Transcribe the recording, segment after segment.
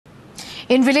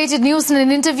In related news, in an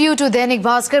interview to Dainik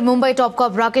Bhaskar, Mumbai top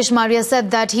cop Rakesh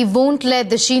said that he won't let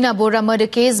the Sheena Bora murder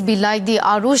case be like the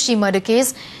Aarushi murder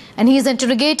case, and he is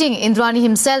interrogating Indrani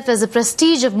himself as the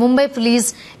prestige of Mumbai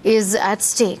Police is at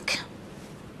stake.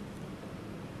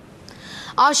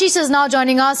 Ashish is now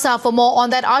joining us for more on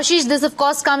that. Ashish, this of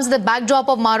course comes with the backdrop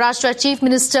of Maharashtra Chief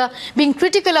Minister being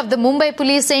critical of the Mumbai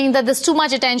Police, saying that there's too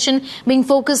much attention being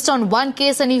focused on one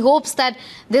case, and he hopes that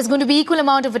there's going to be equal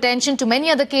amount of attention to many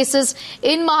other cases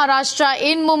in Maharashtra,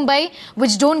 in Mumbai,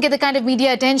 which don't get the kind of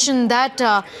media attention that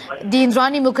the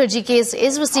Indrani Mukherjee case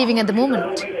is receiving at the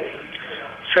moment.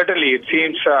 Certainly, it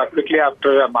seems quickly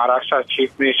after Maharashtra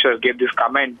Chief Minister gave this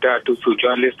comment to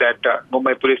journalists that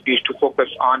Mumbai Police needs to focus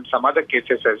on some other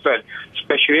cases as well,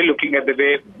 especially looking at the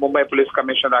way Mumbai Police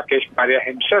Commissioner Rakesh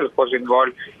himself was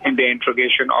involved in the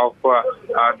interrogation of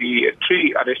the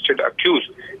 3 arrested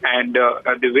accused, and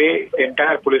the way the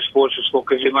entire police force is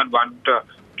focusing on one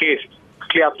case.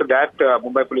 Quickly after that,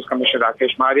 Mumbai Police Commissioner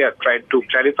Rakesh tried to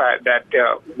clarify that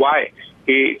why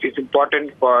it is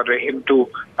important for him to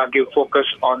give focus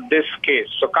on this case.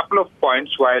 So a couple of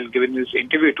points while giving this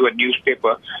interview to a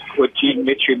newspaper, in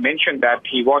which he mentioned that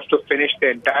he wants to finish the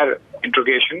entire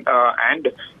interrogation and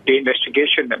the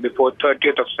investigation before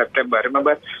 30th of September.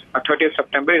 Remember, 30th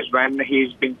September is when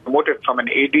he's been promoted from an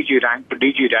ADG rank to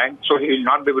DG rank, so he will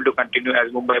not be able to continue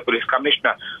as Mumbai Police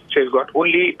Commissioner. So he's got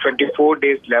only 24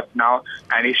 days left now,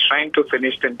 and he's trying to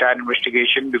finish the entire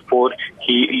investigation before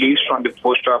he leaves from the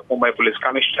post of Mumbai Police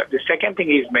Commissioner. The second thing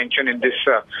he's mentioned in this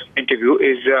interview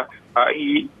is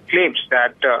he claims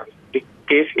that the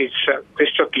case is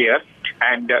crystal clear,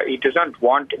 and he doesn't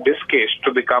want this case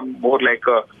to become more like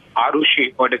a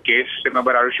Aarushi murder case.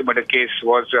 Remember, Aarushi murder case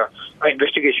was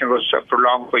investigation was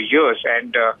prolonged for years,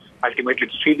 and ultimately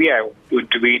the CBI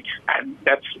intervened, and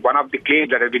that's one of the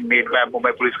claims that have been made by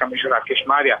Mumbai Police Commissioner Rakesh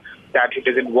that he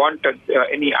doesn't want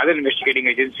any other investigating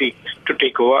agency to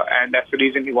take over, and that's the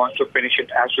reason he wants to finish it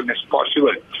as soon as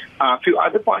possible. A few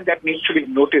other points that needs to be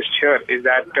noticed here is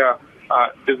that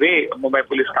the way Mumbai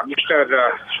Police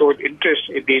Commissioner showed interest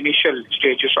in the initial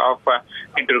stages of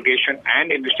interrogation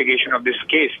and investigation of this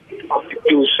case of the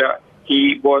accused,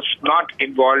 he was not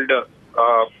involved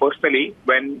personally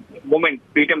when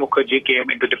Peter Mukherjee came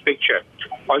into the picture.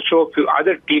 Also, a few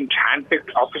other teams,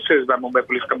 handpicked officers by Mumbai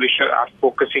Police Commissioner, are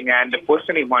focusing and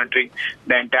personally monitoring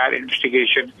the entire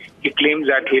investigation. He claims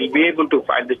that he'll be able to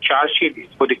file the charge sheet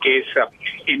for the case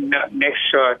in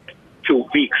next 2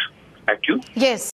 weeks. Thank you. Yes.